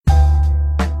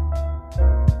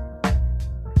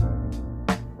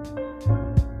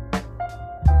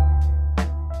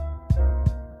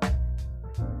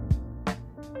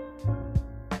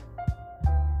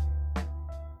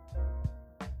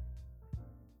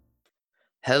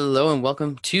Hello and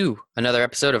welcome to another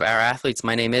episode of Our Athletes.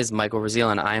 My name is Michael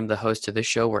Raziel and I am the host of this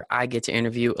show where I get to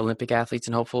interview Olympic athletes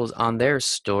and hopefuls on their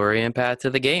story and path to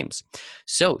the games.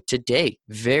 So today,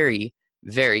 very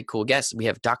cool guest. We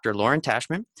have Dr. Lauren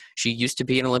Tashman. She used to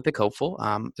be an Olympic hopeful,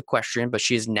 equestrian, but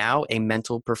she is now a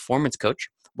mental performance coach,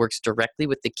 works directly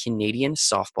with the Canadian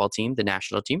softball team, the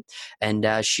national team, and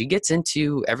she gets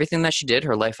into everything that she did,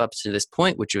 her life up to this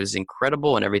point, which was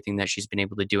incredible, and everything that she's been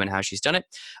able to do and how she's done it,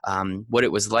 what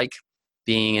it was like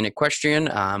being an equestrian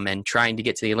and trying to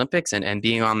get to the Olympics and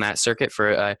being on that circuit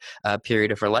for a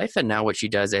period of her life, and now what she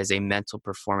does as a mental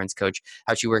performance coach,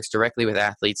 how she works directly with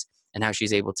athletes and how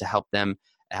she's able to help them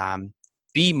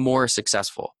be more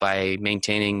successful by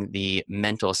maintaining the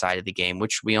mental side of the game,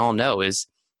 which we all know is,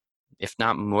 if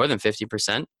not more than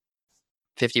 50%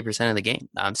 of the game.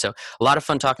 So a lot of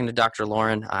fun talking to Dr.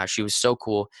 Lauren. She was so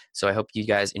cool. So I hope you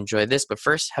guys enjoy this. But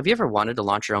first, have you ever wanted to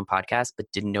launch your own podcast but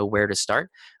didn't know where to start?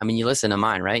 I mean, you listen to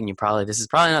mine, right? And this is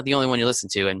probably not the only one you listen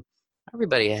to. And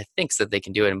everybody thinks that they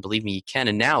can do it. And believe me, you can.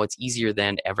 And now it's easier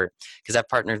than ever because I've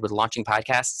partnered with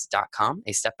launchingpodcasts.com,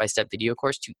 a step-by-step video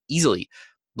course to easily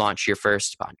launch your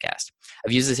first podcast.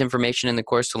 I've used this information in the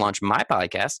course to launch my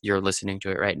podcast. You're listening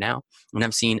to it right now. And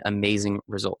I've seen amazing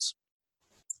results.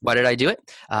 Why did I do it?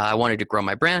 I wanted to grow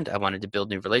my brand. I wanted to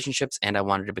build new relationships, and I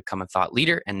wanted to become a thought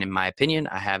leader. And in my opinion,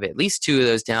 I have at least two of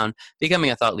those down. Becoming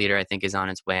a thought leader, I think, is on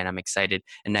its way, and I'm excited.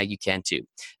 And now you can too.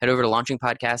 Head over to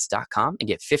launchingpodcast.com and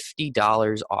get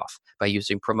 $50 off by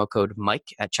using promo code Mike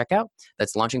at checkout.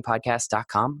 That's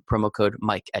launchingpodcast.com, promo code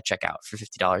Mike at checkout for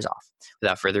 $50 off.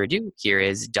 Without further ado, here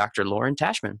is Dr. Lauren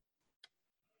Tashman.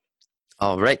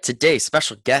 All right, today's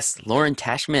special guest, Lauren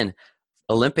Tashman,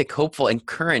 Olympic hopeful and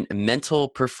current mental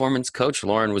performance coach.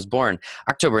 Lauren was born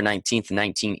October 19th,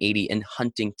 1980 in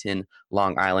Huntington,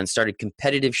 Long Island. Started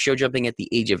competitive show jumping at the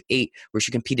age of 8, where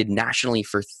she competed nationally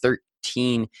for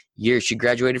 13 years. She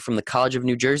graduated from the College of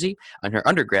New Jersey on her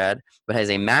undergrad, but has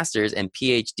a master's and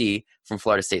PhD from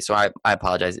Florida State. So I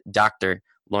apologize, Dr.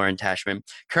 Lauren Tashman.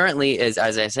 Currently is,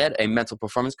 as I said, a mental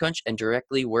performance coach and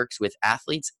directly works with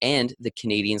athletes and the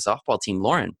Canadian softball team.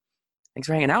 Lauren, thanks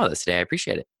for hanging out with us today. I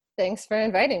appreciate it. Thanks for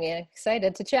inviting me. I'm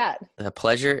excited to chat. The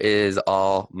pleasure is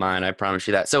all mine. I promise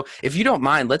you that. So if you don't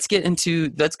mind, let's go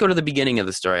to the beginning of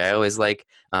the story. I always like,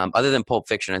 other than Pulp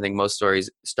Fiction, I think most stories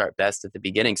start best at the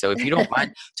beginning. So if you don't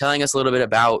mind telling us a little bit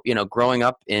about, growing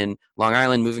up in Long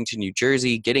Island, moving to New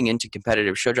Jersey, getting into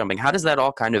competitive show jumping, how does that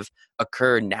all kind of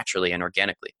occur naturally and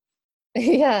organically?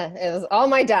 Yeah, it was all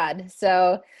my dad.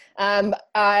 So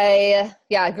I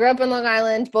grew up in Long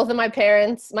Island. Both of my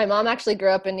parents, my mom actually grew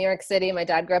up in New York City. My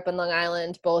dad grew up in Long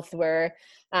Island. Both were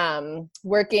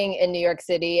working in New York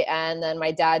City. And then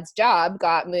my dad's job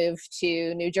got moved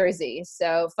to New Jersey.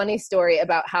 So funny story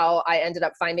about how I ended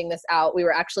up finding this out. We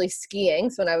were actually skiing.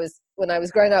 So when I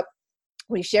was growing up,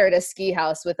 we shared a ski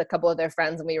house with a couple of their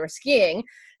friends and we were skiing.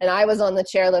 And I was on the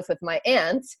chairlift with my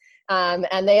aunt.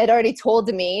 And they had already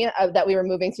told me that we were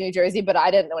moving to New Jersey, but I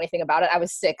didn't know anything about it. I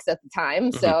was 6 at the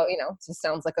time. So, it just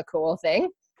sounds like a cool thing.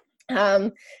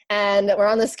 And we're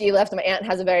on the ski lift. My aunt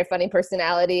has a very funny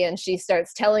personality, and she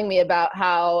starts telling me about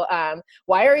how,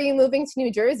 why are you moving to New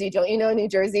Jersey? Don't you know New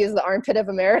Jersey is the armpit of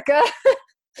America?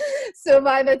 So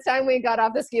by the time we got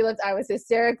off the ski lift, I was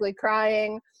hysterically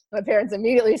crying. My parents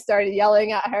immediately started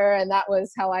yelling at her, and that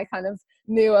was how I kind of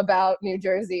knew about New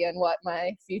Jersey and what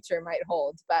my future might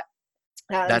hold. But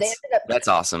that's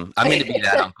awesome. I'm going to be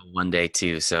that uncle one day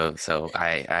too. So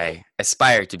I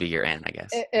aspire to be your aunt, I guess.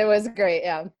 It was great.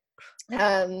 Yeah.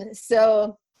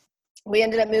 So we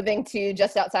ended up moving to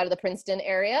just outside of the Princeton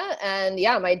area. And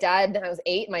yeah, I was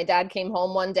 8. My dad came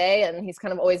home one day, and he's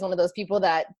kind of always one of those people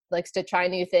that likes to try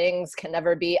new things, can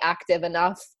never be active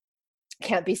enough,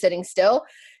 can't be sitting still.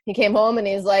 He came home and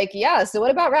he's like, yeah, so what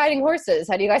about riding horses?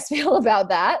 How do you guys feel about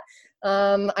that?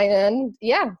 So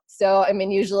I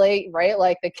mean, usually, right,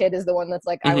 like the kid is the one that's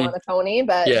like, I want a pony,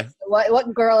 but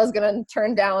what girl is going to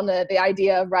turn down the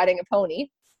idea of riding a pony?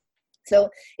 So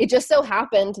it just so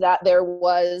happened that there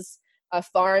was a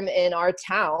farm in our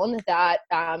town that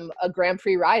a Grand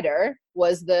Prix rider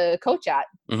was the coach at.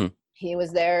 He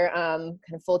was there kind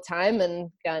of full time and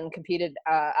competed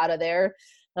out of there.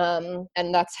 And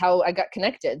that's how I got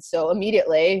connected. So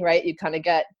immediately, right, you kind of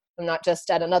I'm not just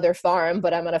at another farm,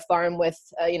 but I'm at a farm with,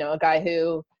 a guy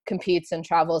who competes and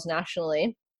travels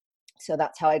nationally. So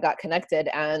that's how I got connected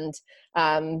and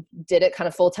did it kind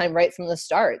of full time right from the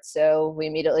start. So we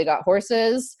immediately got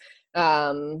horses.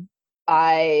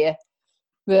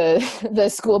 The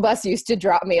school bus used to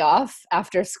drop me off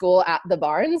after school at the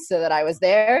barn so that I was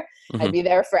there. I'd be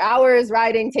there for hours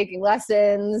riding, taking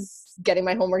lessons, getting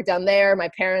my homework done there. My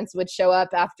parents would show up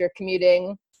after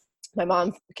commuting My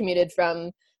mom commuted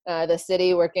from the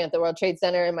city working at the World Trade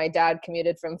Center, and my dad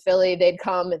commuted from Philly. They'd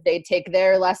come, they'd take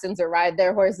their lessons or ride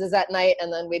their horses at night,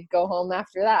 and then we'd go home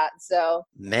after that. So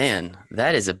Man,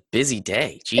 that is a busy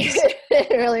day. Jeez.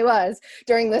 it really was.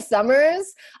 During the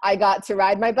summers, I got to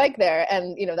ride my bike there.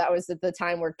 And, that was at the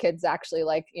time where kids actually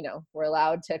were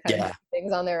allowed to kind of do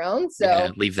things on their own.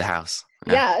 So leave the house.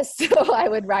 So I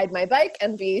would ride my bike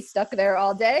and be stuck there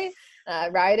all day,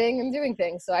 riding and doing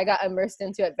things. So I got immersed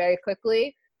into it very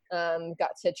quickly.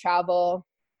 Got to travel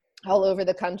all over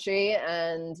the country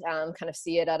and kind of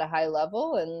see it at a high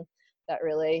level. And that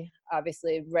really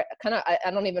obviously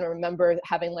I don't even remember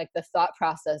having like the thought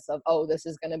process of, oh, this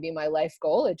is going to be my life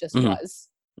goal. It just was.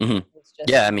 It's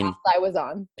just I mean, I was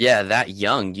on. Yeah, that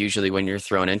young, usually when you're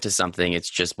thrown into something, it's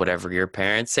just whatever your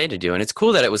parents say to do. And it's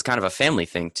cool that it was kind of a family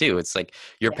thing too. It's like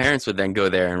your parents would then go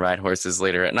there and ride horses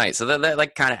later at night. So that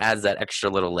like kind of adds that extra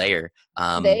little layer.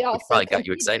 They also which probably got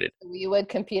you excited. We would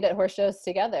compete at horse shows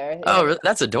together. Oh,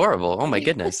 that's adorable. Oh my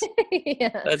goodness.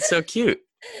 Yeah. That's so cute.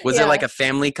 Was it like a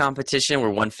family competition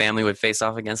where one family would face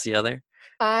off against the other?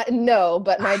 No,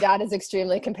 but my dad is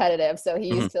extremely competitive, so he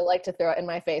used to like to throw it in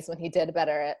my face when he did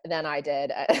better than I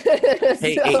did.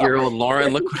 Hey, 8-year-old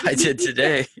Lauren, look what I did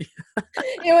today.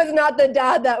 It was not the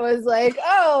dad that was like,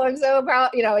 oh, I'm so proud.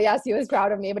 Yes, he was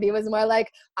proud of me, but he was more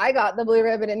like, I got the blue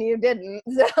ribbon and you didn't.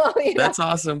 So That's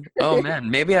awesome. Oh man,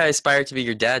 maybe I aspire to be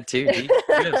your dad too. You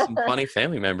have some funny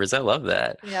family members. I love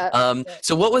that. Yeah.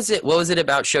 So what was it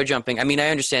about show jumping? I mean, I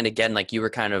understand again, like you were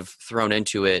kind of thrown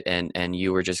into it and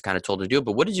you were just kind of told to do it,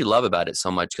 but what did you love about it so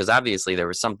much? Because obviously there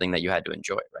was something that you had to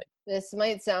enjoy, right? This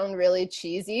might sound really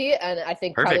cheesy, and I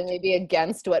think probably maybe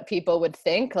against what people would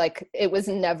think. Like, it was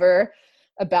never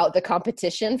about the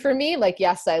competition for me. Like,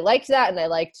 yes, I liked that and I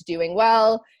liked doing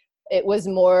well. It was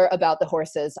more about the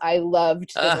horses. I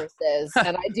loved the horses.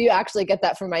 And I do actually get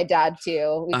that from my dad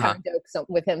too. We kind of joke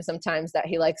with him sometimes that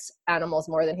he likes animals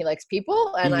more than he likes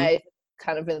people. And I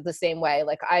kind of feel the same way.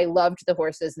 Like, I loved the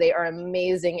horses. They are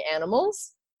amazing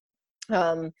animals.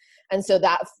 And so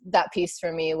that piece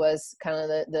for me was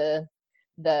kind of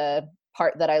the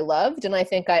part that I loved. And I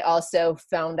think I also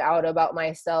found out about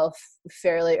myself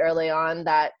fairly early on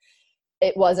that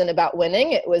it wasn't about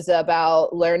winning. It was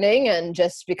about learning and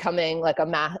just becoming like a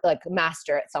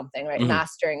master at something, right?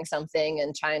 Mastering something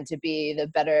and trying to be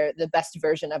the best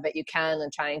version of it you can,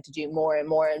 and trying to do more and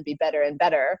more and be better and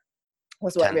better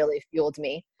was what really fueled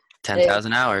me.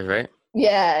 10,000 hours, right?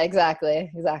 Yeah,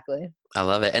 exactly. I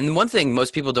love it. And one thing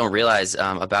most people don't realize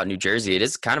about New Jersey, it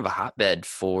is kind of a hotbed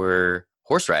for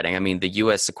horse riding. I mean, the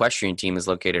U.S. equestrian team is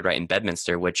located right in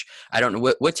Bedminster, which I don't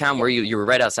know. What town were you? You were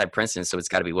right outside Princeton, so it's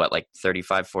got to be what, like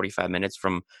 35, 45 minutes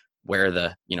from where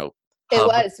the, It hub,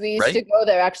 was. We used right? to go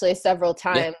there actually several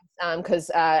times because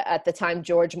at the time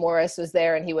George Morris was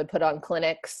there and he would put on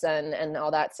clinics and all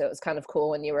that. So it was kind of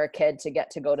cool when you were a kid to get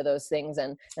to go to those things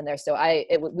and there. So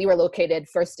we were located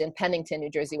first in Pennington, New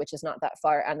Jersey, which is not that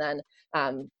far. And then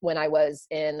when I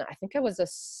think I was a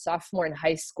sophomore in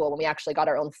high school when we actually got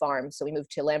our own farm. So we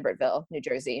moved to Lambertville, New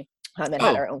Jersey, and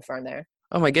had our own farm there.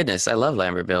 Oh my goodness. I love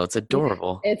Lambertville. It's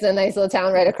adorable. It's a nice little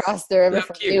town right across the river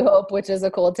from New Hope, which is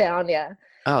a cool town. Yeah.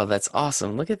 Oh, that's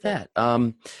awesome. Look at that.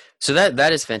 So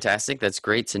that is fantastic. That's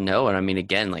great to know. And I mean,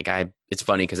 again, it's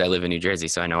funny because I live in New Jersey,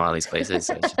 so I know all these places.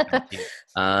 So it's just kind of cute.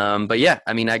 But yeah,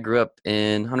 I mean, I grew up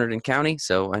in Hunterdon County,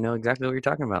 so I know exactly what you're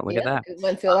talking about. Look at that.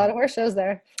 Went to a lot of horse shows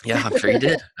there. Yeah, I'm sure you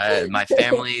did. My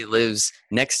family lives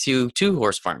next to 2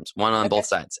 horse farms, one on both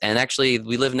sides. And actually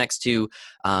we live next to,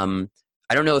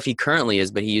 I don't know if he currently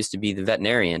is, but he used to be the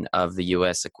veterinarian of the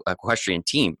U.S. equestrian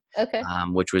team,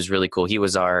 which was really cool. He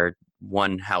was our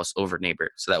one house over neighbor.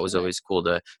 So that was always cool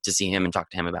to see him and talk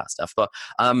to him about stuff. But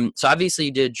so obviously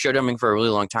you did show jumping for a really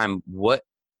long time. What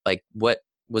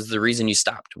was the reason you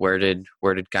stopped? Where did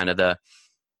kind of the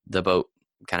boat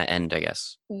kind of end, I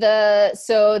guess? The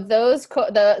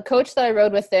coach that I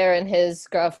rode with there and his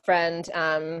girlfriend,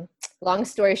 long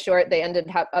story short, they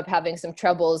ended up having some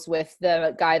troubles with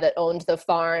the guy that owned the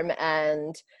farm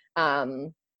and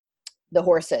the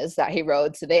horses that he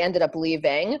rode. So they ended up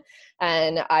leaving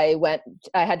and I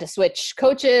had to switch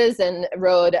coaches and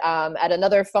rode at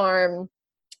another farm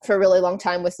for a really long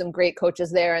time with some great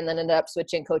coaches there, and then ended up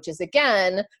switching coaches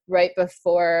again right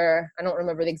before, I don't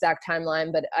remember the exact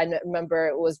timeline, but I remember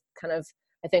it was kind of,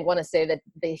 want to say that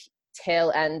the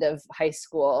tail end of high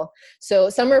school. So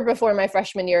summer before my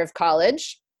freshman year of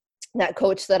college, that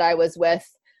coach that I was with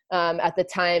at the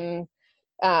time,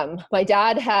 my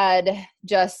dad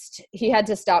he had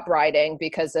to stop riding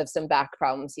because of some back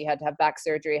problems. He had to have back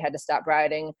surgery, had to stop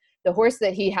riding. The horse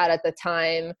that he had at the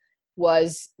time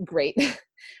was great.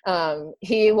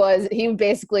 He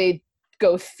basically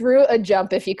go through a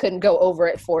jump if he couldn't go over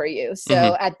it for you.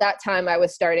 So at that time I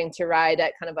was starting to ride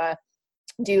at kind of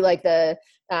do like the,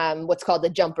 what's called the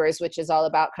jumpers, which is all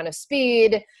about kind of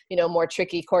speed, more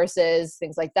tricky courses,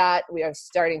 things like that. We are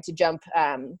starting to jump,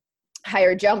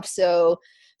 higher jumps. So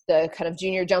the kind of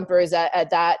junior jumpers at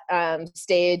that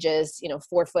stage is,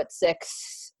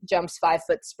 4'6" jumps,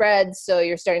 5-foot spreads. So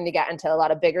you're starting to get into a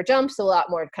lot of bigger jumps, a lot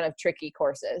more kind of tricky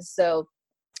courses. So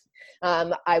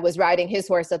I was riding his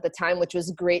horse at the time, which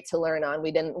was great to learn on.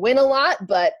 We didn't win a lot,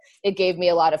 but it gave me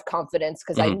a lot of confidence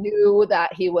because I knew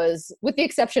that he was, with the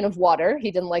exception of water, he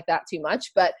didn't like that too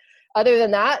much. But other than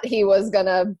that, he was going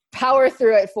to power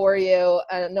through it for you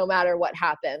no matter what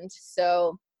happened.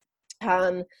 So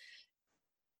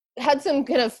had some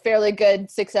kind of fairly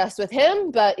good success with him,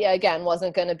 but yeah, again,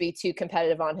 wasn't going to be too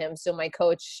competitive on him. So my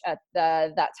coach at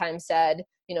that time said,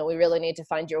 we really need to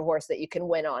find your horse that you can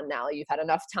win on now. You've had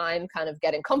enough time kind of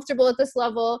getting comfortable at this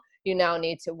level. You now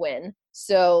need to win.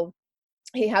 So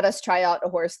he had us try out a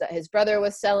horse that his brother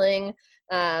was selling.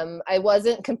 I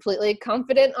wasn't completely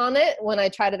confident on it when I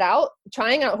tried it out.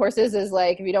 Trying out horses is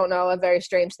like, if you don't know, a very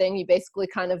strange thing. You basically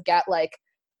kind of get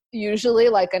usually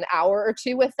an hour or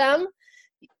two with them.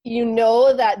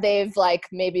 That they've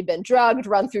maybe been drugged,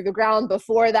 run through the ground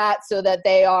before that, so that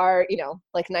they are,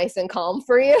 nice and calm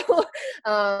for you.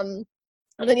 And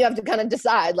then you have to kind of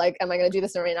decide, am I going to do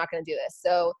this or am I not going to do this?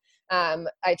 So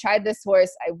I tried this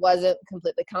horse. I wasn't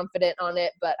completely confident on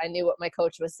it, but I knew what my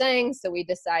coach was saying. So we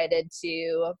decided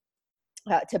to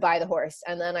buy the horse.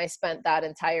 And then I spent that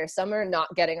entire summer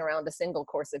not getting around a single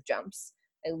course of jumps.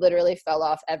 I literally fell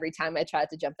off every time I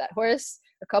tried to jump that horse.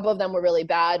 A couple of them were really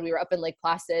bad. We were up in Lake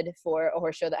Placid for a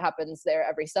horse show that happens there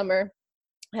every summer.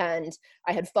 And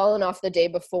I had fallen off the day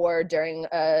before during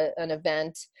an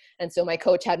event. And so my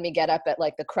coach had me get up at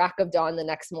the crack of dawn the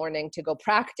next morning to go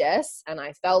practice. And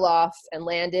I fell off and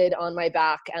landed on my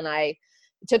back. And I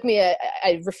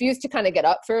refused to kind of get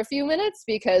up for a few minutes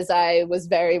because I was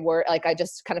very worried. I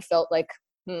just kind of felt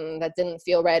that didn't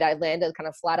feel right. I landed kind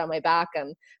of flat on my back,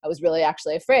 and I was really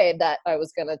actually afraid that I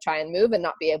was going to try and move and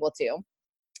not be able to.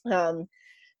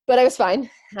 But I was fine.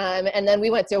 And then we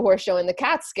went to a horse show in the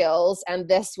Catskills, and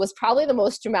this was probably the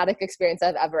most traumatic experience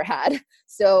I've ever had.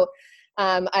 So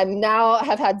I'm now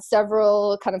have had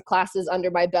several kind of classes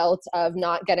under my belt of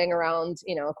not getting around,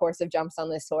 a course of jumps on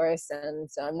this horse.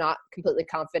 And so I'm not completely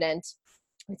confident.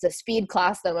 It's a speed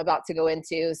class that I'm about to go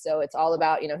into. So it's all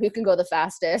about, who can go the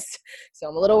fastest. So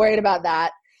I'm a little worried about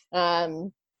that.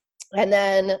 And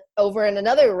then over in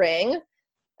another ring,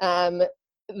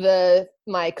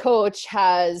 my coach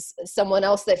has someone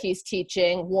else that he's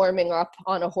teaching warming up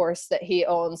on a horse that he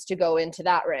owns to go into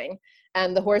that ring.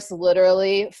 And the horse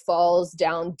literally falls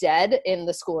down dead in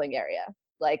the schooling area,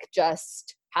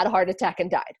 just had a heart attack and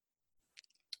died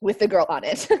with the girl on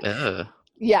it.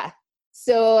 Yeah.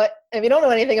 So if you don't know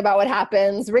anything about what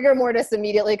happens, rigor mortis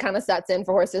immediately kind of sets in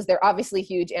for horses. They're obviously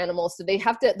huge animals. So they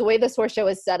have to, the way this horse show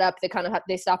is set up,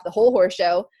 they stop the whole horse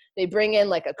show. They bring in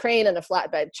a crane and a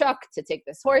flatbed truck to take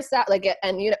this horse out.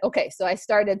 Okay. So I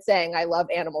started saying, I love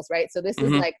animals, right? So this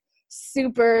is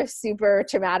super, super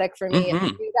traumatic for me. And I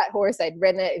knew that horse, I'd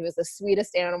ridden it. It was the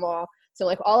sweetest animal. So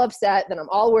I'm all upset. Then I'm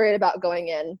all worried about going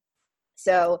in.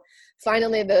 So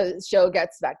finally the show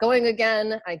gets back going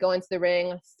again. I go into the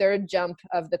ring, third jump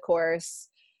of the course,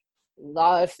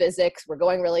 law of physics. We're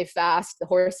going really fast. The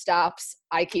horse stops.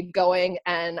 I keep going,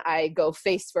 and I go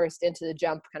face first into the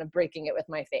jump, kind of breaking it with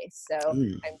my face. So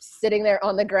I'm sitting there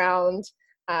on the ground,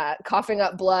 coughing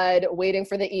up blood, waiting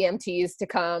for the EMTs to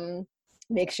come,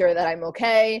 make sure that I'm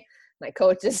okay. My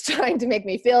coach is trying to make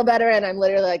me feel better, and I'm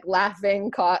literally laughing,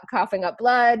 coughing up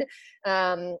blood.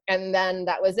 And then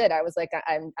that was it. I was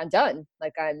I'm done.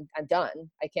 I'm done.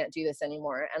 I can't do this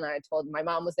anymore. And I told my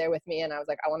mom was there with me, and I was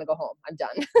I want to go home. I'm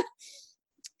done.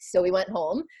 So we went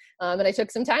home, and I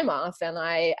took some time off. And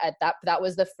that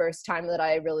was the first time that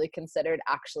I really considered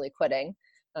actually quitting.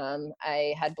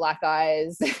 I had black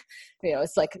eyes.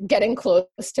 It's getting close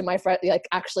to my friend,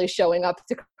 actually showing up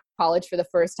to college for the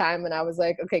first time. And I was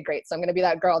okay, great. So I'm going to be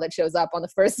that girl that shows up on the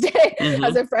first day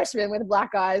as a freshman with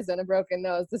black eyes and a broken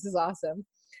nose. This is awesome.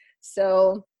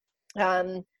 So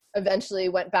eventually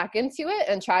went back into it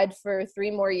and tried for 3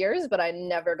 more years, but I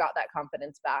never got that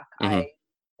confidence back. I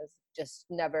just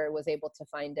never was able to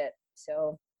find it.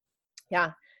 So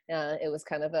yeah, it was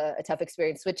kind of a tough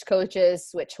experience. Switch coaches,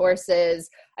 switch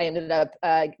horses. I ended up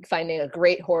finding a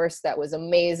great horse that was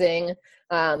amazing,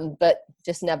 but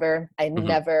just never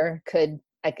could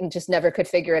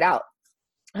figure it out.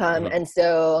 And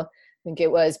so I think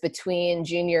it was between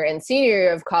junior and senior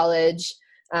year of college,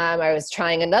 I was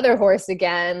trying another horse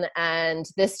again, and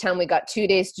this time we got 2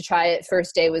 days to try it.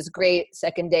 First day was great.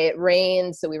 Second day it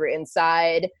rained, so we were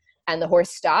inside, and the horse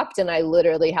stopped, and I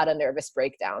literally had a nervous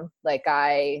breakdown. Like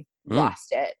I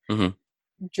lost it. Mm-hmm.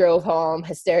 Drove home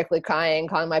hysterically crying,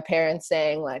 calling my parents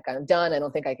saying like, I'm done. I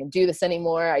don't think I can do this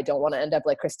anymore. I don't want to end up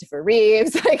like Christopher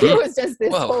Reeves. Like it was just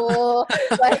this whole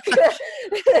like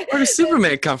where does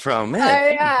Superman come from,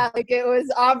 man? Yeah, like it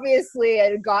was obviously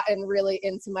it had gotten really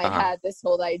into my head, this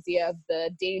whole idea of the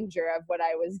danger of what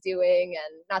I was doing.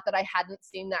 And not that I hadn't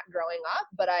seen that growing up,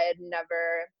 but I had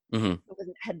never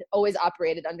had always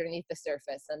operated underneath the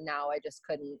surface, and now I just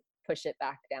couldn't push it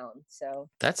back down. So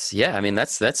that's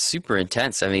super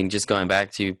intense. I mean, just going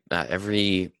back to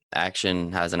every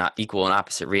action has an equal and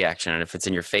opposite reaction, and if it's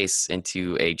in your face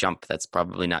into a jump, that's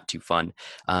probably not too fun.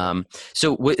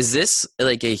 So is this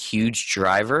like a huge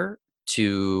driver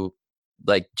to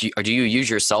like, do you use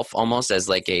yourself almost as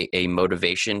like a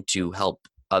motivation to help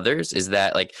others? Is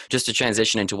that like, just to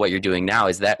transition into what you're doing now,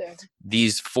 is that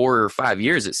these 4 or 5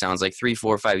 years, it sounds like 3,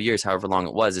 4, 5 years, however long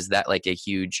it was, is that like a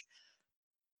huge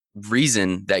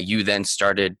reason that you then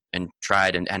started and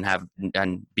tried and have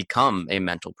and become a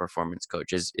mental performance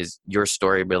coach? Is your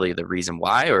story really the reason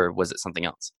why, or was it something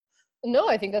else? No,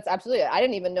 I think that's absolutely it. I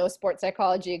didn't even know sports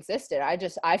psychology existed.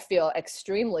 I feel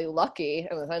extremely lucky.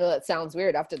 And I know that sounds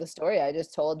weird after the story I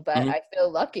just told, but I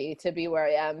feel lucky to be where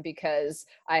I am because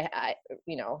I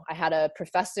had a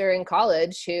professor in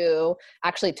college who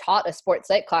actually taught a sports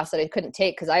psych class that I couldn't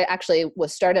take because I actually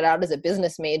was started out as a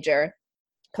business major,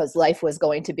 because life was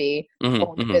going to be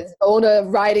own a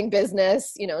riding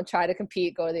business, try to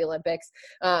compete, go to the Olympics.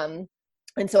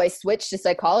 And so I switched to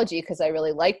psychology because I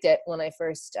really liked it when I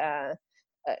first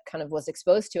kind of was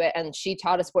exposed to it. And she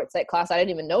taught a sports psych class. I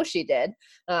didn't even know she did.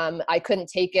 I couldn't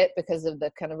take it because of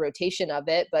the kind of rotation of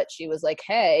it, but she was like,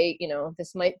 hey,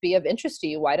 this might be of interest to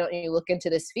you. Why don't you look into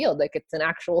this field? Like it's an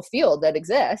actual field that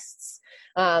exists.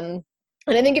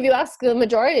 And I think if you ask the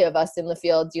majority of us in the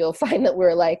field, you'll find that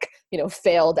we're like,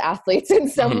 failed athletes in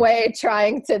some way,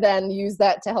 trying to then use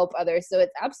that to help others. So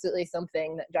it's absolutely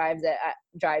something that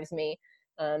drives me.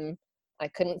 I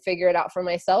couldn't figure it out for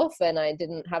myself, and I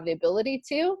didn't have the ability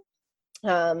to.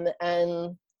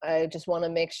 And I just want to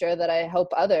make sure that I help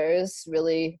others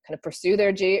really kind of pursue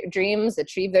their dreams,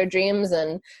 achieve their dreams,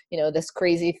 and, this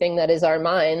crazy thing that is our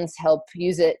minds, help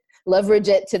leverage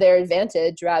it to their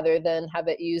advantage rather than have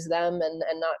it use them and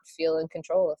not feel in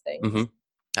control of things.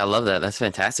 I love that. That's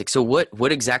fantastic. So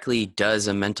what exactly does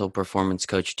a mental performance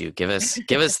coach do? Give us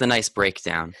the nice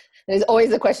breakdown. There's always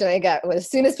the question I get as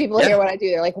soon as people hear what I do,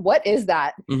 they're like, what is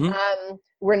that?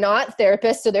 We're not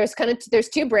therapists. So there's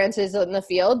 2 branches in the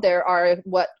field. There are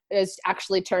what is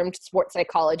actually termed sports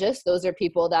psychologists. Those are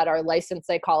people that are licensed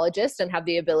psychologists and have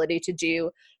the ability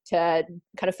to kind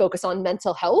of focus on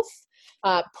mental health,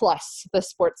 plus the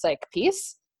sports psych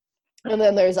piece. And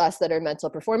then there's us that are mental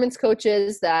performance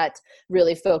coaches that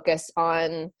really focus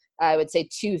on, I would say,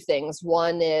 2 things.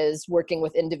 One is working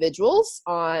with individuals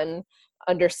on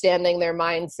understanding their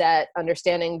mindset,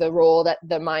 understanding the role that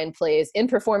the mind plays in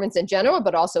performance in general,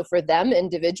 but also for them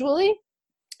individually.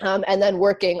 And then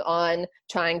working on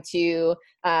trying to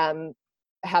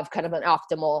have kind of an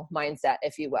optimal mindset,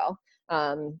 if you will,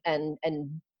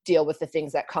 and deal with the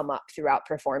things that come up throughout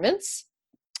performance.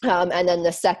 And then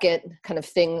the second kind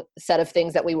of set of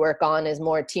things that we work on is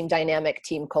more team dynamic,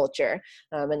 team culture.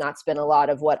 And that's been a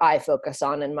lot of what I focus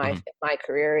on in my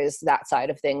career, is that side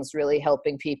of things, really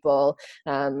helping people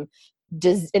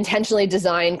intentionally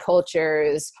design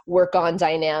cultures, work on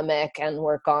dynamic, and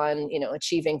work on,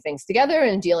 achieving things together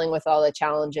and dealing with all the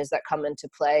challenges that come into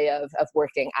play of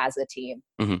working as a team.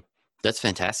 That's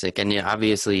fantastic. And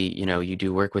obviously, you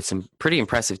do work with some pretty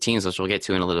impressive teams, which we'll get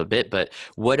to in a little bit, but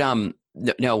what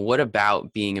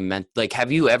about being like,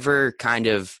 have you ever kind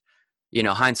of,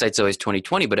 hindsight's always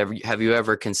 20/20, but have you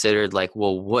ever considered like,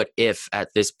 well, what if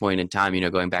at this point in time,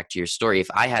 going back to your story, if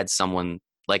I had someone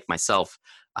like myself,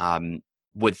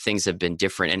 would things have been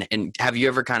different? And have you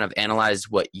ever kind of analyzed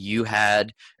what you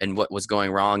had and what was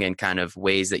going wrong and kind of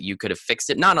ways that you could have fixed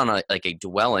it? Not on a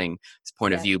dwelling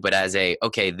point of view, but as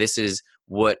this is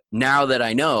what, now that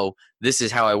I know, this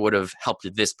is how I would have helped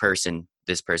this person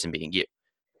being you.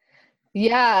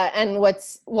 Yeah. And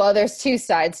there's 2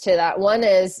 sides to that. One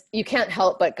is you can't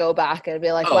help but go back and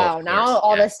be like, wow, now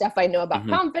all this stuff I know about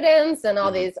confidence and all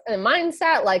these and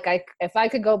mindset, like if I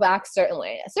could go back,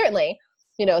 certainly.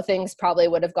 things probably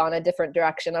would have gone a different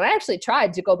direction. And I actually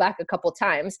tried to go back a couple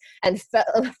times and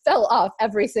fell off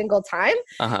every single time.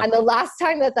 Uh-huh. And the last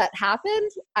time that happened,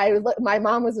 my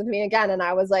mom was with me again, and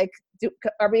I was like,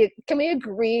 can we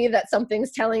agree that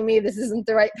something's telling me this isn't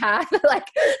the right path? Like,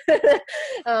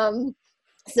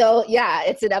 so yeah,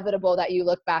 it's inevitable that you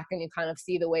look back and you kind of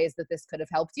see the ways that this could have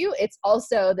helped you. It's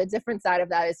also the different side of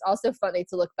that. It's also funny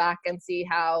to look back and see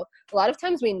how a lot of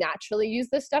times we naturally use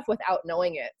this stuff without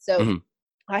knowing it. So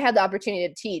I had the opportunity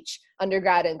to teach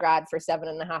undergrad and grad for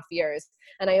 7.5 years.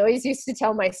 And I always used to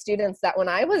tell my students that when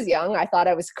I was young, I thought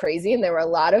I was crazy. And there were a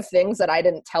lot of things that I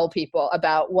didn't tell people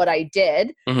about what I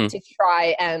did to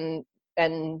try and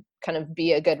kind of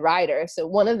be a good writer. So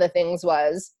one of the things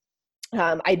was,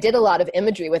 I did a lot of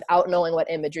imagery without knowing what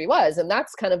imagery was. And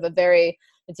that's kind of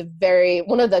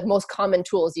one of the most common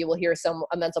tools you will hear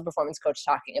a mental performance coach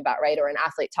talking about, right? Or an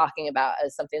athlete talking about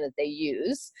as something that they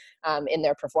use in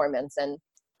their performance. And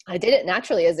I did it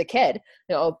naturally as a kid.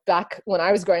 Back when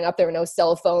I was growing up, there were no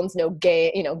cell phones, no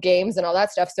games and all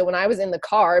that stuff. So when I was in the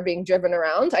car being driven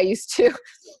around, I used to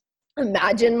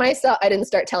imagine myself. I didn't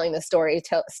start telling the story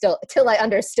till I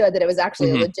understood that it was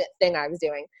actually a legit thing I was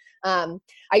doing.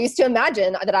 I used to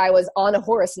imagine that I was on a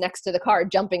horse next to the car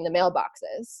jumping the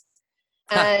mailboxes.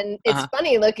 And it's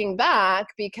funny looking back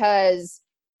because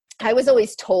I was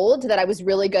always told that I was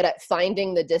really good at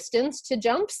finding the distance to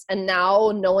jumps. And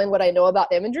now knowing what I know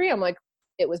about imagery, I'm like,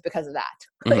 it was because of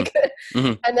that.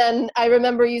 And then I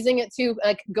remember using it to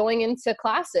going into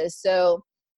classes. So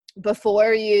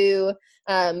before you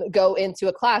go into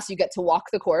a class, you get to walk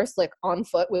the course on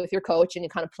foot with your coach and you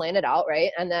kind of plan it out,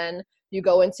 right? And then you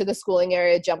go into the schooling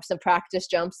area, jump some practice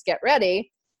jumps, get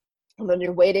ready. And then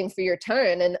you're waiting for your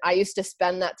turn. And I used to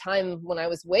spend that time when I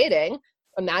was waiting,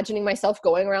 imagining myself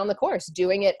going around the course,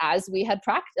 doing it as we had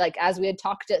as we had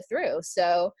talked it through.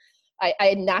 So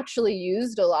I naturally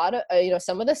used a lot of,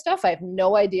 some of this stuff. I have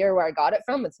no idea where I got it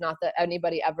from. It's not that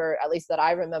anybody ever, at least that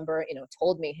I remember,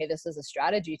 told me, hey, this is a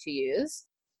strategy to use.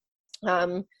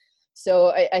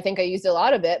 So I think I used a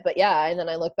lot of it, but yeah. And then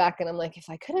I look back and I'm like, if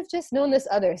I could have just known this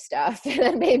other stuff,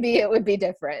 then maybe it would be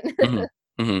different.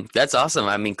 That's awesome.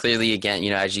 I mean, clearly, again,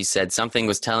 as you said, something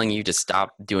was telling you to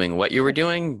stop doing what you were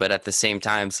doing, but at the same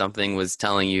time, something was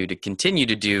telling you to continue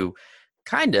to do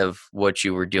kind of what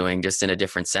you were doing, just in a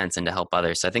different sense, and to help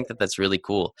others. So I think that that's really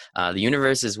cool. The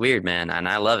universe is weird, man, and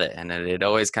I love it. And it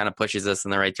always kind of pushes us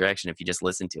in the right direction if you just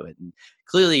listen to it. And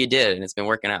clearly you did, and it's been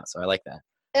working out. So I like that.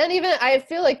 And even I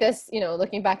feel like this,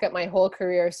 looking back at my whole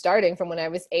career, starting from when I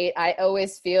was 8, I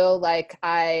always feel like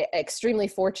I extremely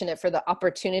fortunate for the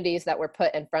opportunities that were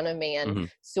put in front of me. And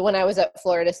so when I was at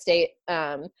Florida State,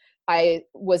 I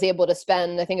was able to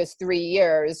spend, I think it was 3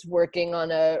 years working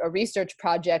on a research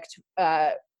project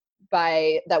that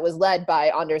was led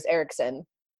by Anders Ericsson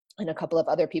and a couple of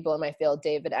other people in my field,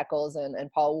 David Eccles and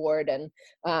Paul Ward,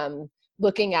 and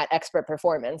looking at expert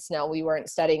performance. Now, we weren't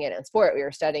studying it in sport. We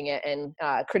were studying it in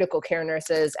critical care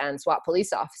nurses and SWAT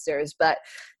police officers. But,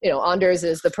 Anders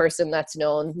is the person that's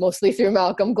known mostly through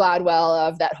Malcolm Gladwell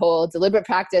of that whole deliberate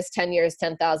practice, 10 years,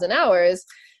 10,000 hours,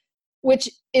 which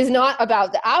is not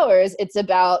about the hours. It's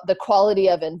about the quality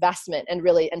of investment and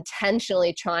really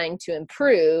intentionally trying to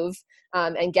improve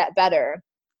and get better.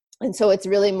 And so it's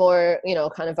really more,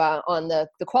 kind of on the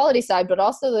quality side, but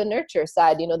also the nurture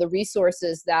side. The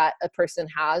resources that a person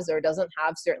has or doesn't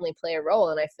have certainly play a role.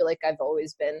 And I feel like I've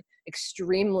always been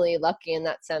extremely lucky in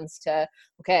that sense to,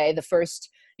 at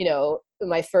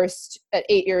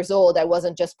 8 years old, I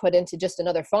wasn't just put into just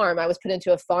another farm. I was put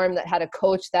into a farm that had a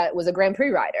coach that was a Grand Prix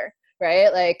rider,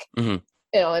 right?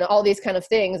 And all these kind of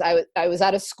things. I was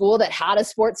at a school that had a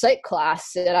sports psych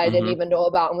class that I didn't even know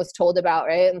about and was told about,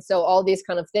 right? And so all these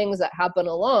kind of things that happen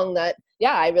along that,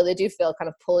 yeah, I really do feel kind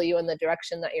of pull you in the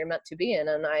direction that you're meant to be in.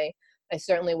 And I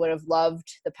certainly would have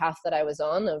loved the path that I was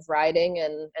on of riding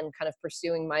and kind of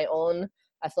pursuing my own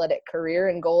athletic career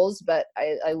and goals. But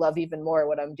I love even more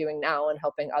what I'm doing now and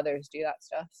helping others do that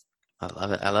stuff.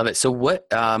 I love it. So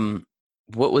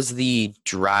what was the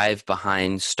drive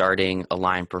behind starting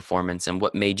Align Performance, and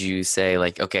what made you say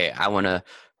okay, I want to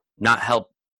not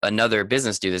help another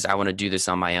business do this. I want to do this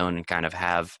on my own and kind of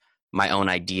have my own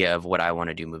idea of what I want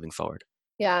to do moving forward?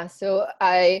 Yeah. So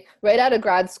right out of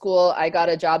grad school, I got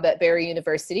a job at Barry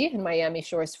University in Miami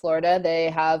Shores, Florida.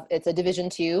 It's a Division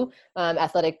II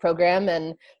athletic program,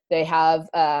 and they have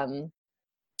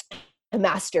a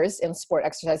master's in sport,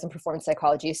 exercise, and performance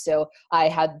psychology. So I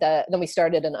had then we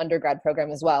started an undergrad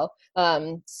program as well.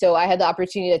 So I had the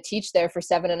opportunity to teach there for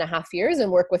 7.5 years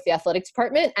and work with the athletic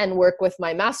department and work with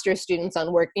my master's students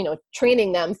on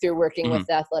training them through working with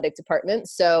the athletic department.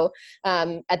 So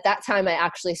at that time, I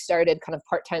actually started kind of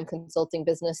part-time consulting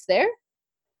business there.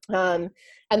 And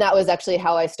that was actually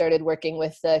how I started working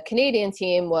with the Canadian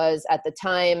team. Was at the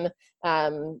time,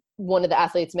 one of the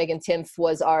athletes, Megan Timpf,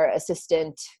 was our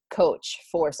assistant coach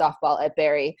for softball at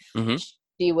Barrie. Mm-hmm.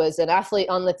 She was an athlete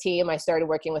on the team. I started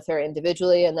working with her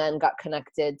individually and then got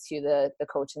connected to the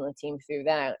coach and the team through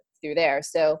there.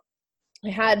 So I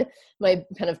had my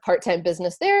kind of part-time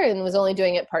business there and was only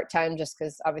doing it part-time just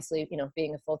because obviously,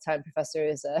 being a full-time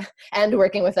professor and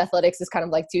working with athletics is kind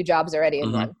of like 2 jobs already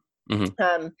in one.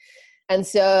 Mm-hmm. And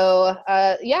so,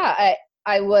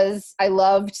 I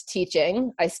loved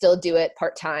teaching. I still do it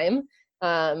part-time.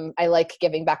 I like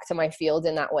giving back to my field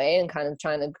in that way and kind of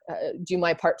trying to do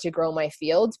my part to grow my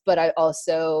field. But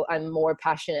I'm more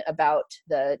passionate about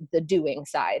the doing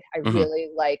side. I really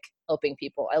like helping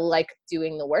people. I like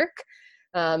doing the work.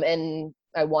 And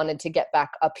I wanted to get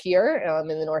back up here in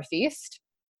the Northeast.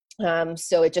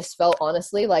 So it just felt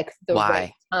honestly like the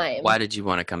right time. Why did you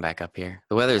want to come back up here?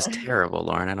 The weather is terrible,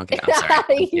 Lauren. I don't get it. I'm sorry.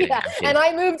 I'm kidding. And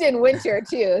I moved in winter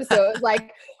too. So it was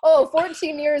like,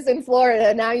 14 years in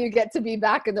Florida. Now you get to be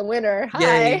back in the winter.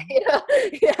 Hi.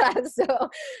 Yeah. So,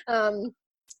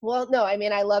 well, no, I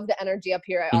mean, I love the energy up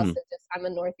here. I also I'm a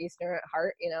Northeasterner at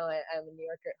heart, I'm a New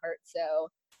Yorker at heart. So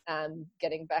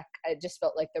getting back, I just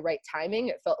felt like the right timing.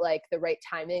 It felt like the right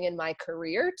timing in my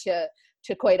career to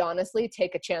quite honestly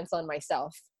take a chance on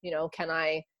myself. Can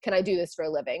I do this for a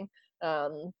living?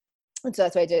 And so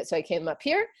that's why I did it. So I came up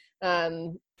here.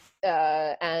 And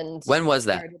when was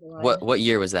that? What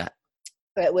year was that?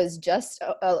 It was just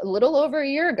a little over a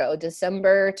year ago,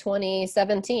 December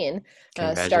 2017.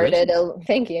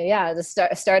 Thank you. Yeah,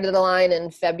 started the line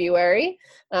in February.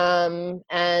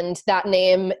 And that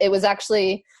name, it was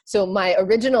actually, so my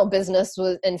original business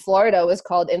was in Florida was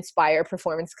called Inspire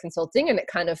Performance Consulting. And it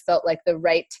kind of felt like the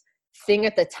right thing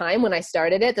at the time when I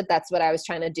started it, that's what I was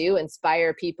trying to do,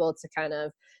 inspire people to kind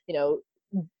of,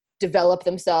 develop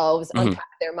themselves, unpack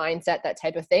their mindset, that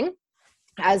type of thing.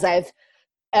 As I've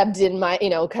ebbed in my,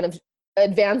 kind of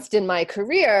advanced in my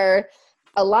career,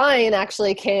 Align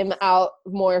actually came out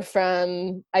more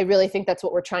from, I really think that's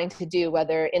what we're trying to do,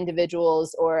 whether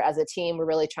individuals or as a team, we're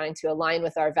really trying to align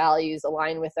with our values,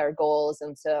 align with our goals.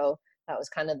 And so that was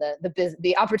kind of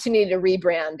the opportunity to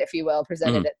rebrand, if you will,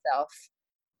 presented itself.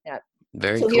 Yeah.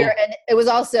 Very cool. Here, and it was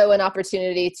also an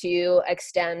opportunity to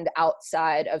extend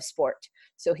outside of sport.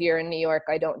 So here in New York,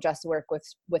 I don't just work with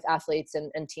athletes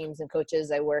and teams and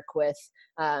coaches. I work with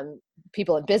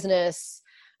people in business.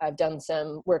 I've done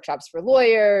some workshops for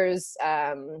lawyers,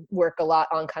 work a lot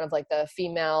on kind of like the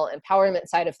female empowerment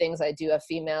side of things. I do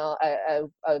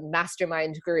a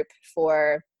mastermind group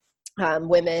for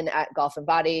women at Golf and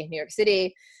Body, New York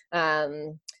City.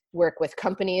 Work with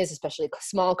companies, especially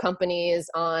small companies,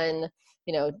 on,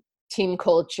 team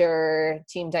culture,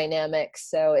 team dynamics.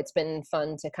 So it's been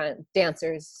fun to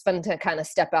kind of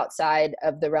step outside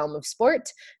of the realm of sport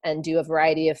and do a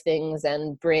variety of things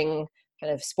and bring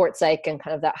kind of sports psych and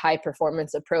kind of that high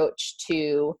performance approach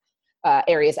to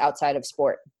areas outside of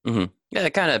sport. Yeah,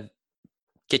 that kind of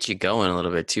get you going a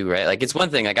little bit too, right? Like it's one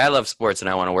thing, like I love sports and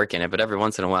I want to work in it, but every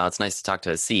once in a while it's nice to talk to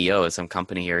a CEO of some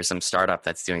company or some startup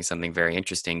that's doing something very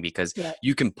interesting, because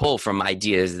you can pull from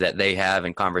ideas that they have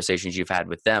and conversations you've had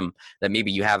with them that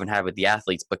maybe you haven't had with the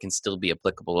athletes, but can still be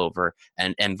applicable over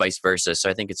and vice versa. So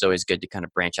I think it's always good to kind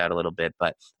of branch out a little bit,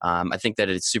 but I think that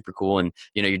it's super cool, and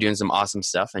you're doing some awesome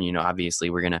stuff, and obviously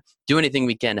we're going to do anything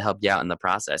we can to help you out in the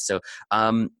process. So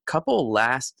couple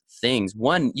last things.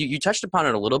 One, you touched upon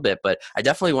it a little bit, but I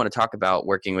definitely want to talk about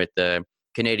working with the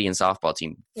Canadian softball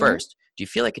team first. Do you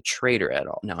feel like a traitor at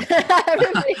all? No,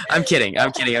 I'm kidding.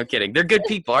 I'm kidding. They're good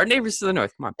people. Our neighbors to the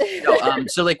north. Come on. No,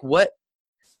 so like what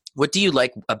do you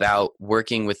like about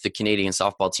working with the Canadian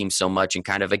softball team so much? And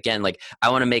kind of, again, like I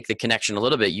want to make the connection a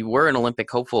little bit. You were an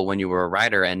Olympic hopeful when you were a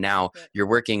rider, and now you're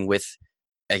working with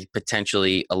a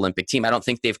potentially Olympic team. I don't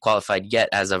think they've qualified yet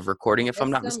as of recording, if I'm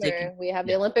not mistaken. We have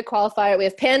the Olympic qualifier. We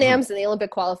have Pan Ams and the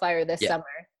Olympic qualifier this summer.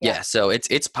 Yeah. So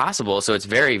it's possible. So it's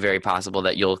very, very possible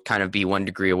that you'll kind of be 1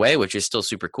 degree away, which is still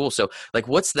super cool. So like,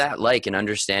 what's that like in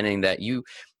understanding that you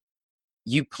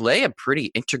play a pretty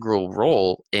integral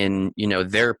role in,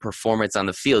 their performance on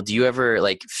the field? Do you ever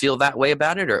like feel that way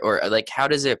about it? Or like,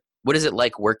 what is it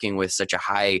like working with such a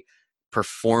high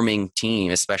performing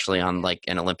team, especially on like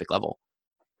an Olympic level?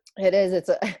 It is.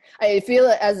 I feel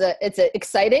it as it's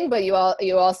exciting, but you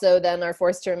also then are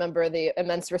forced to remember the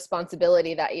immense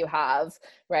responsibility that you have,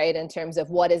 right? In terms of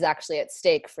what is actually at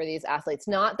stake for these athletes.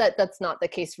 Not that that's not the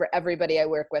case for everybody I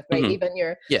work with, right? Hmm. Even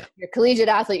Yeah. your collegiate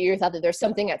athlete, your youth athlete, there's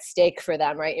something at stake for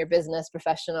them, right? Your business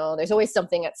professional, there's always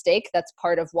something at stake. That's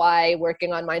part of why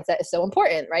working on mindset is so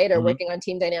important, right? Or Hmm. working on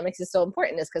team dynamics is so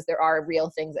important, is because there are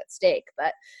real things at stake.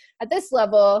 But at this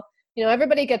level,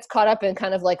 everybody gets caught up in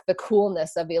kind of like the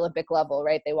coolness of the Olympic level,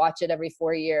 right? They watch it every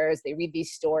 4 years. They read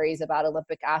these stories about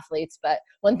Olympic athletes. But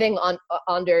one thing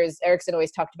Anders Ericsson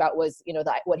always talked about was,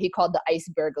 what he called the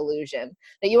iceberg illusion,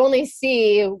 that you only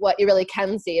see what you really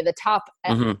can see, the top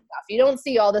Hmm. stuff. You don't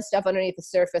see all the stuff underneath the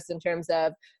surface in terms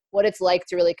of what it's like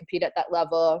to really compete at that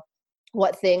level,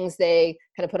 what things they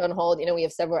kind of put on hold. We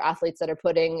have several athletes that are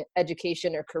putting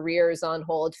education or careers on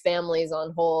hold, families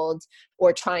on hold,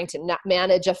 or trying to not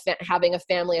manage having a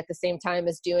family at the same time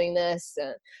as doing this,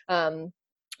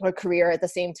 or career at the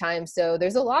same time. So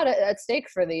there's a lot at stake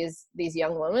for these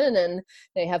young women, and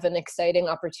they have an exciting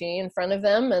opportunity in front of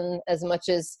them. And as much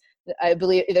as I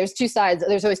believe there's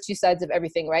always two sides of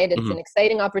everything, right? It's Hmm. an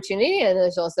exciting opportunity, and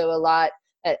there's also a lot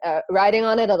riding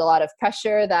on it, and a lot of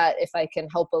pressure that if I can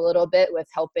help a little bit with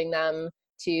helping them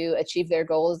to achieve their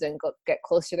goals and get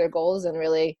close to their goals and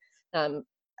really, kind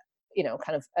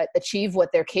of achieve what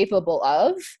they're capable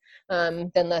of,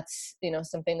 then that's,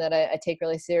 something that I take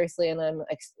really seriously. And I'm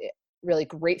really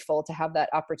grateful to have that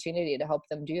opportunity to help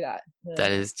them do that.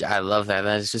 I love that.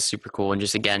 That is just super cool. And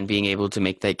just again, being able to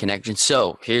make that connection.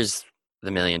 So here's the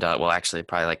 $1 million, well, actually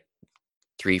probably like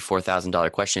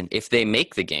 $3,000-$4,000 question. If they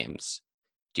make the games,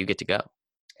 do you get to go?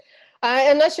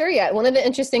 I'm not sure yet. One of the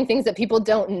interesting things that people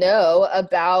don't know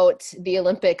about the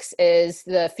Olympics is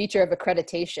the feature of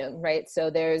accreditation, right?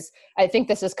 So I think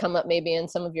this has come up maybe in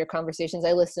some of your conversations.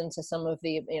 I listened to some of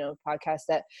the, podcasts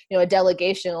that, a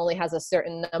delegation only has a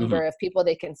certain Hmm. number of people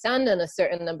they can send and a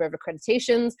certain number of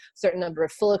accreditations, certain number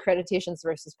of full accreditations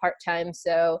versus part-time.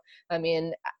 So, I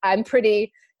mean, I'm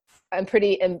pretty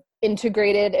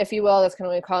integrated, if you will. That's kind of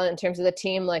what we call it in terms of the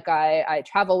team. Like I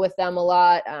travel with them a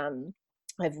lot.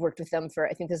 I've worked with them for,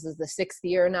 I think this is the 6th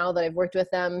year now that I've worked with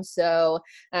them. So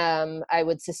I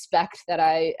would suspect that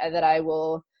I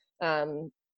will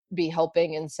be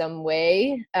helping in some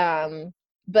way.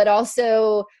 But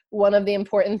also, one of the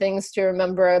important things to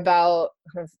remember about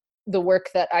the work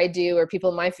that I do, or people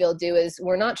in my field do, is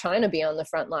we're not trying to be on the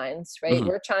front lines, right? Hmm.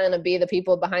 We're trying to be the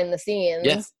people behind the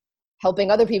Yeah. scenes, helping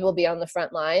other people be on the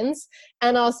front lines.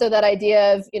 And also that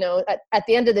idea of, at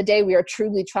the end of the day, we are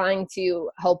truly trying to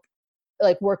help,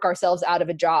 like, work ourselves out of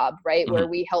a job, right? Hmm. Where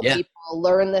we help Yeah. people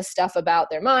learn this stuff about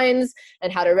their minds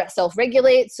and how to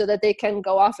self-regulate so that they can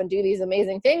go off and do these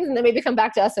amazing things. And then maybe come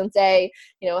back to us and say,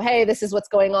 hey, this is what's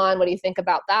going on. What do you think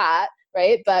about that?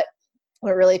 Right. But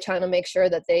we're really trying to make sure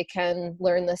that they can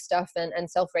learn this stuff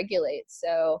and self-regulate.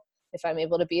 So if I'm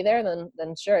able to be there,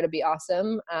 then sure, it'd be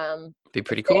awesome. Be If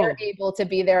pretty they're cool. able to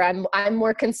be there, I'm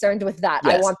more concerned with that.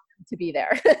 I Yes. want them to be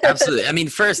there. Absolutely. I mean,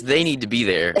 first they need to be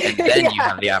there, and then you Yeah.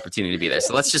 have the opportunity to be there.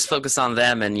 So let's just focus on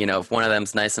them. And if one of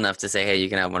them's nice enough to say, "Hey, you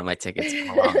can have one of my tickets,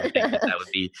 come along," I think that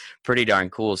would be pretty darn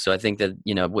cool. So I think that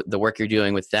the work you're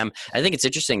doing with them, I think it's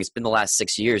interesting. It's been the last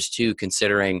 6 years too,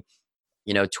 considering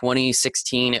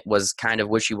 2016 it was kind of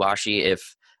wishy-washy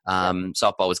if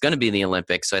softball was going to be in the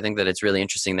Olympics. So I think that it's really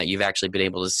interesting that you've actually been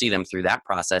able to see them through that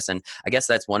process. And I guess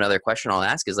that's one other question I'll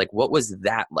ask is, like, what was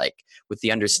that like, with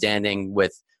the understanding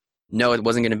with, no, it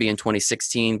wasn't going to be in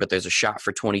 2016, but there's a shot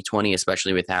for 2020,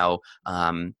 especially with how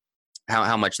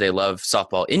much they love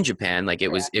softball in Japan. Like, it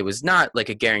was not like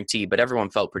a guarantee, but everyone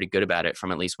felt pretty good about it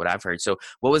from at least what I've heard. So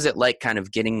what was it like kind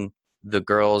of getting the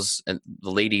girls and the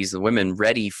ladies, the women,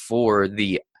 ready for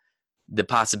the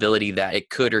possibility that it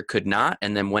could or could not?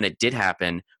 And then when it did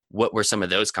happen, what were some of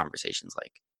those conversations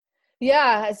like?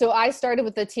 Yeah, so I started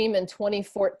with the team in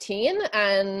 2014,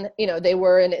 and they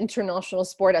were an international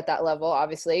sport at that level.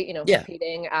 Obviously, Yeah.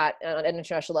 competing at an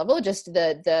international level. Just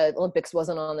the Olympics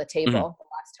wasn't on the Hmm. table. The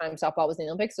last time softball was in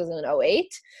the Olympics was in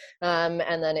 '08,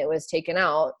 and then it was taken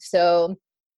out. So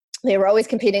they were always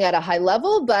competing at a high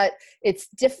level, but it's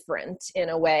different in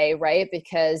a way, right?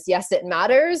 Because yes, it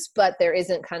matters, but there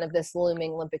isn't kind of this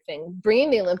looming Olympic thing. Bringing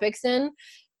the Olympics in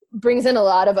brings in a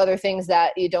lot of other things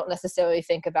that you don't necessarily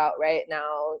think about right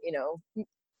now.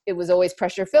 it was always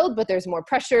pressure filled, but there's more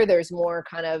pressure. There's more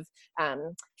kind of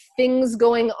things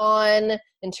going on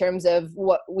in terms of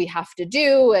what we have to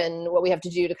do and what we have to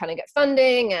do to kind of get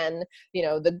funding and,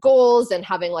 the goals and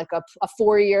having like a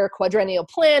 4-year quadrennial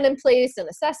plan in place and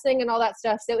assessing and all that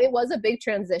stuff. So it was a big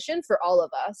transition for all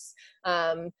of us,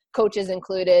 coaches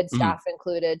included, staff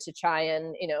included, to try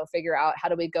and, figure out how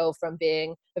do we go from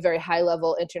being a very high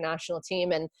level international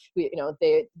team. And we,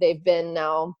 they've been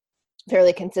now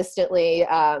fairly consistently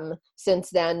since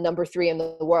then number 3 in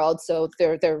the world. So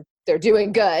they're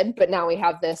doing good, but now we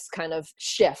have this kind of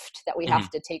shift that we have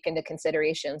to take into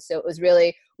consideration. So it was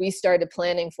really, we started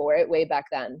planning for it way back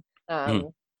then.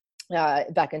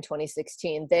 Back in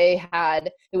 2016,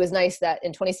 it was nice that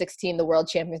in 2016, the World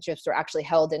Championships were actually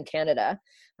held in Canada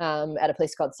at a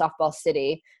place called Softball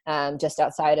City, just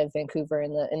outside of Vancouver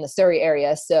in the Surrey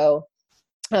area. So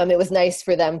it was nice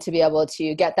for them to be able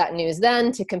to get that news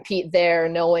then, to compete there,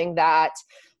 knowing that,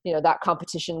 that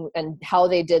competition and how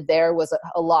they did there was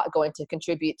a lot going to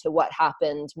contribute to what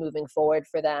happened moving forward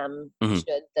for them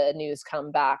should the news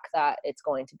come back that it's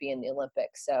going to be in the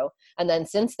Olympics. So, and then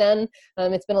since then,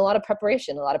 it's been a lot of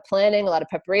preparation, a lot of planning, a lot of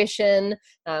preparation.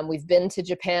 We've been to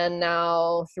Japan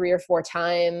now 3 or 4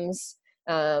 times,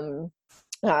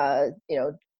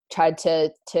 tried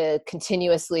to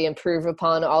continuously improve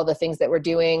upon all the things that we're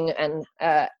doing. And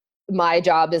my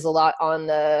job is a lot on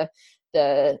the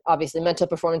obviously mental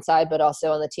performance side, but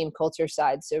also on the team culture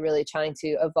side. So really trying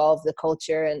to evolve the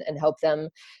culture and help them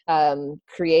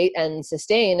create and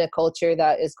sustain a culture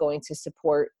that is going to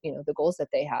support, the goals that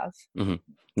they have.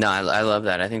 No, I love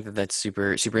that. I think that that's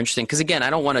super, super interesting. Because again, I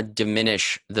don't want to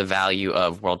diminish the value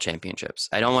of world championships.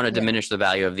 I don't want to diminish the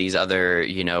value of these other,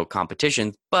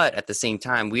 competitions. But at the same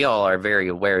time, we all are very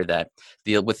aware that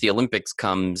with the Olympics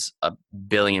comes a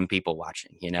billion people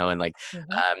watching, and like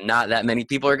not that many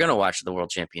people are going to watch the world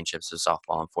championships of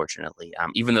softball, unfortunately.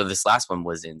 Even though this last one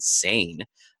was insane.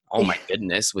 Oh my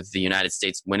goodness, with the United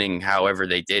States winning however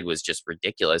they did was just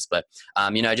ridiculous. But,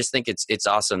 I just think it's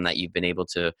awesome that you've been able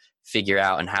to figure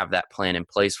out and have that plan in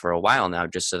place for a while now,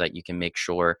 just so that you can make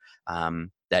sure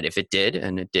that if it did,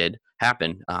 and it did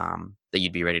happen, that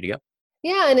you'd be ready to go.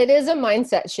 Yeah, and it is a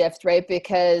mindset shift, right?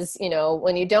 Because,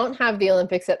 when you don't have the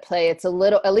Olympics at play, it's a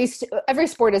little, at least every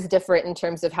sport is different in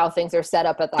terms of how things are set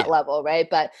up at that level, right?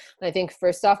 But I think for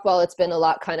softball, it's been a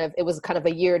lot it was kind of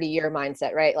a year-to-year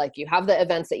mindset, right? Like you have the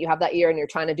events that you have that year and you're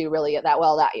trying to do really that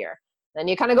well that year. Then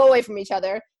you kind of go away from each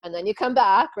other and then you come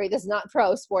back, right? This is not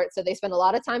pro sport. So they spend a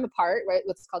lot of time apart, right?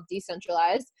 What's called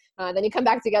decentralized. Then you come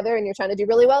back together and you're trying to do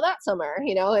really well that summer,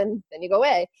 and then you go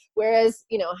away. Whereas,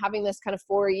 having this kind of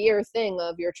 4-year thing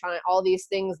of you're trying all these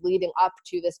things leading up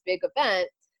to this big event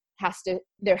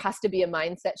there has to be a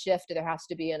mindset shift. There has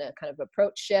to be a kind of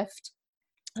approach shift.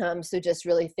 So just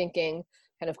really thinking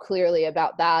kind of clearly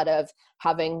about that, of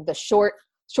having the short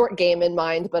game in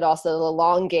mind, but also the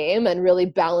long game, and really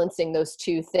balancing those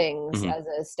two things as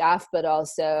a staff, but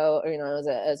also,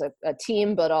 as a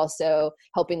team, but also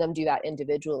helping them do that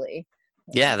individually.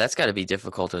 Yeah, that's got to be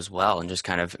difficult as well, and just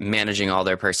kind of managing all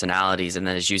their personalities. And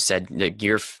then, as you said,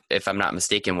 if I'm not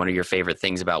mistaken, one of your favorite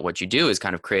things about what you do is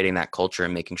kind of creating that culture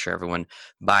and making sure everyone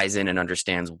buys in and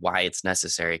understands why it's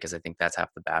necessary, because I think that's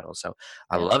half the battle. So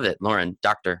I love it.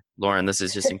 Dr. Lauren, this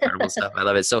is just incredible stuff. I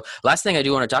love it. So last thing I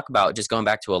do want to talk about, just going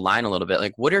back to Align a little bit,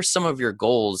 like what are some of your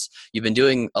goals? You've been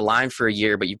doing Align for a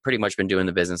year, but you've pretty much been doing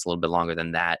the business a little bit longer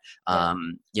than that.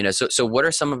 So what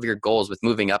are some of your goals with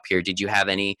moving up here? Did you have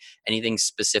anything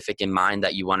specific in mind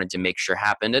that you wanted to make sure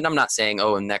happened? And I'm not saying,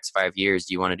 in the next 5 years,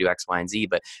 do you want to do X, Y, and Z,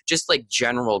 but just like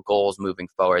general goals moving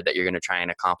forward that you're going to try and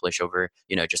accomplish over,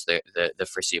 just the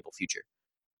foreseeable future.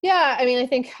 Yeah, I mean, I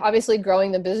think obviously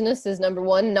growing the business is number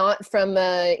one, not from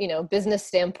a, business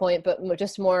standpoint, but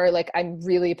just more like I'm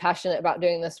really passionate about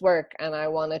doing this work and I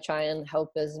want to try and help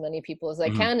as many people as I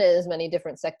can, in as many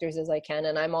different sectors as I can.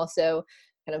 And I'm also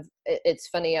it's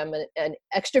funny, I'm an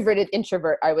extroverted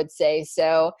introvert, I would say.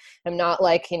 So I'm not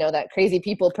like, that crazy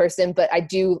people person, but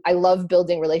I love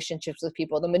building relationships with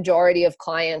people. The majority of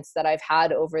clients that I've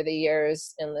had over the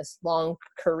years in this long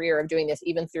career of doing this,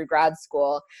 even through grad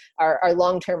school, are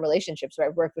long-term relationships where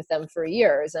I've worked with them for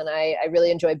years. And I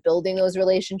really enjoy building those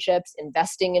relationships,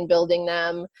 investing in building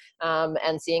them,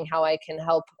 and seeing how I can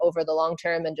help over the long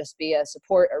term and just be a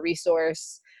support, a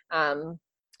resource.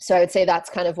 So I would say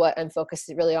that's kind of what I'm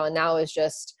focused really on now, is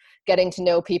just getting to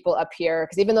know people up here.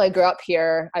 Because even though I grew up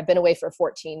here, I've been away for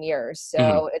 14 years.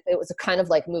 So it was a kind of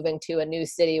like moving to a new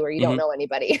city where you don't know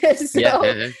anybody.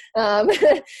 And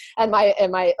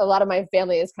a lot of my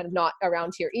family is kind of not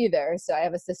around here either. So I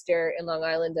have a sister in Long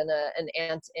Island and an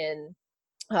aunt in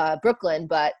Brooklyn,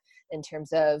 but in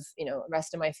terms of, the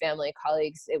rest of my family,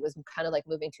 colleagues, it was kind of like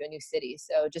moving to a new city.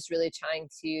 So just really trying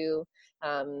to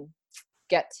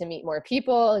get to meet more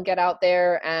people and get out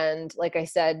there. And like I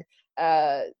said,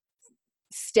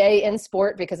 stay in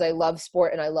sport because I love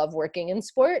sport and I love working in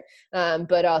sport,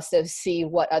 but also see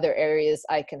what other areas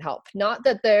I can help. Not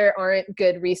that there aren't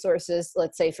good resources,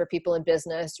 let's say for people in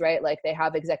business, right? Like they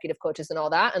have executive coaches and all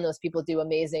that, and those people do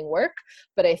amazing work.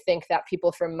 But I think that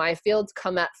people from my field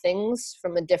come at things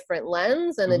from a different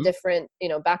lens and a different,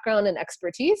 background and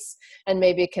expertise, and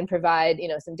maybe can provide,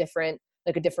 some different,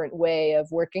 like a different way of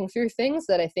working through things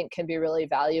that I think can be really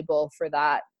valuable for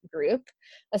that group,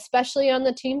 especially on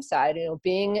the team side.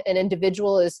 Being an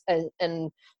individual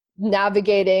and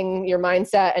navigating your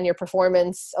mindset and your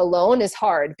performance alone is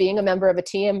hard. Being a member of a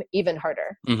team, even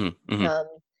harder.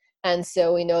 And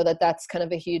so we know that that's kind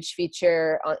of a huge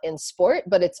feature in sport,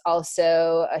 but it's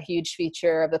also a huge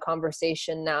feature of the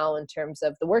conversation now in terms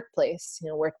of the workplace,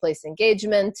 workplace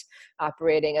engagement,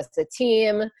 operating as a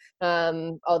team.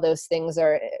 All those things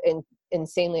are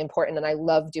insanely important. And I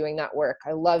love doing that work.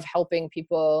 I love helping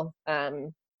people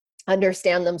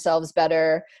understand themselves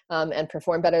better and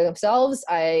perform better themselves.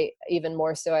 Even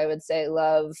more so, I would say,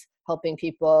 love helping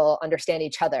people understand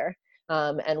each other.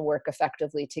 And work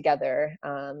effectively together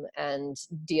and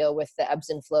deal with the ebbs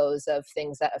and flows of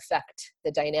things that affect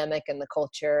the dynamic and the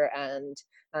culture and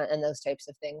those types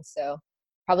of things. So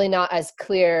probably not as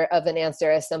clear of an answer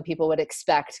as some people would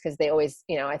expect, because they always,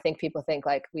 I think people think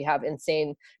like we have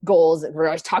insane goals. We're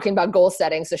always talking about goal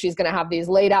setting, so she's going to have these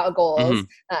laid out goals.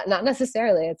 Not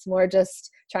necessarily. It's more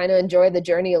just trying to enjoy the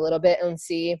journey a little bit and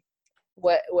see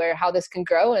how this can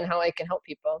grow and how I can help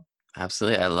people.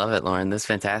 Absolutely. I love it, Lauren. This is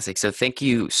fantastic. So thank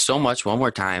you so much one more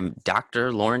time,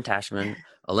 Dr. Lauren Tashman,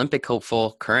 Olympic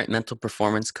hopeful, current mental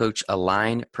performance coach,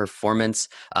 Align Performance.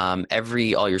 All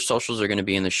your socials are going to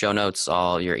be in the show notes,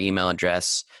 all your email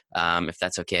address, if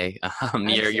that's okay,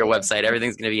 your website,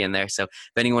 everything's going to be in there. So if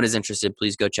anyone is interested,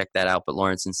 please go check that out. But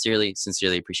Lauren, sincerely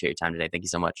appreciate your time today. Thank you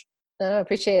so much. I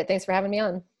appreciate it. Thanks for having me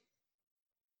on.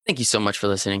 Thank you so much for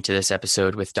listening to this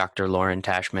episode with Dr. Lauren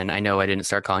Tashman. I know I didn't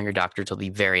start calling her doctor till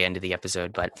the very end of the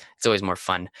episode, but it's always more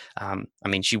fun.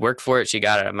 She worked for it. She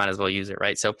got it. I might as well use it,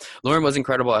 right? So Lauren was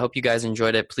incredible. I hope you guys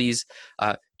enjoyed it. Please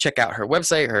check out her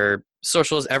website, her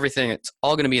socials, everything. It's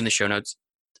all going to be in the show notes.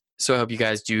 So I hope you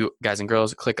guys and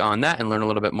girls, click on that and learn a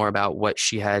little bit more about what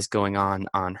she has going on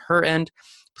her end.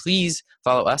 Please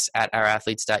follow us at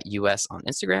ourathletes.us on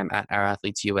Instagram, at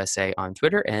ourathletesusa on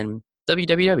Twitter, and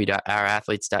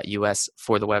www.ourathletes.us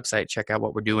for the website. Check out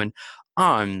what we're doing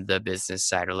on the business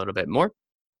side a little bit more.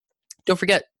 Don't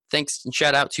forget, thanks and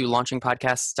shout out to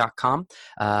launchingpodcasts.com.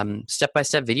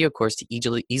 Step-by-step video course to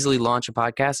easily launch a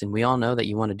podcast. And we all know that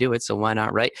you want to do it, so why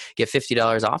not, right? Get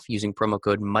 $50 off using promo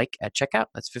code Mike at checkout.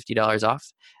 That's $50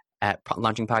 off at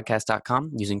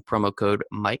launchingpodcast.com using promo code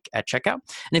Mike at checkout.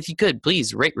 And if you could,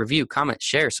 please rate, review, comment,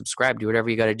 share, subscribe, do whatever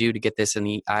you got to do to get this in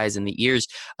the eyes and the ears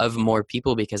of more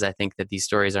people, because I think that these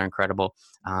stories are incredible.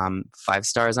 5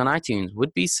 stars on iTunes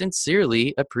would be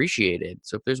sincerely appreciated.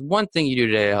 So if there's one thing you do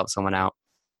today to help someone out,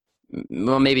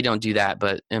 well, maybe don't do that,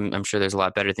 but I'm sure there's a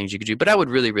lot better things you could do, but I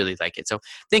would really, really like it. So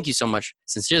thank you so much.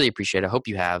 Sincerely appreciate it. I hope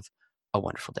you have a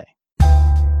wonderful day.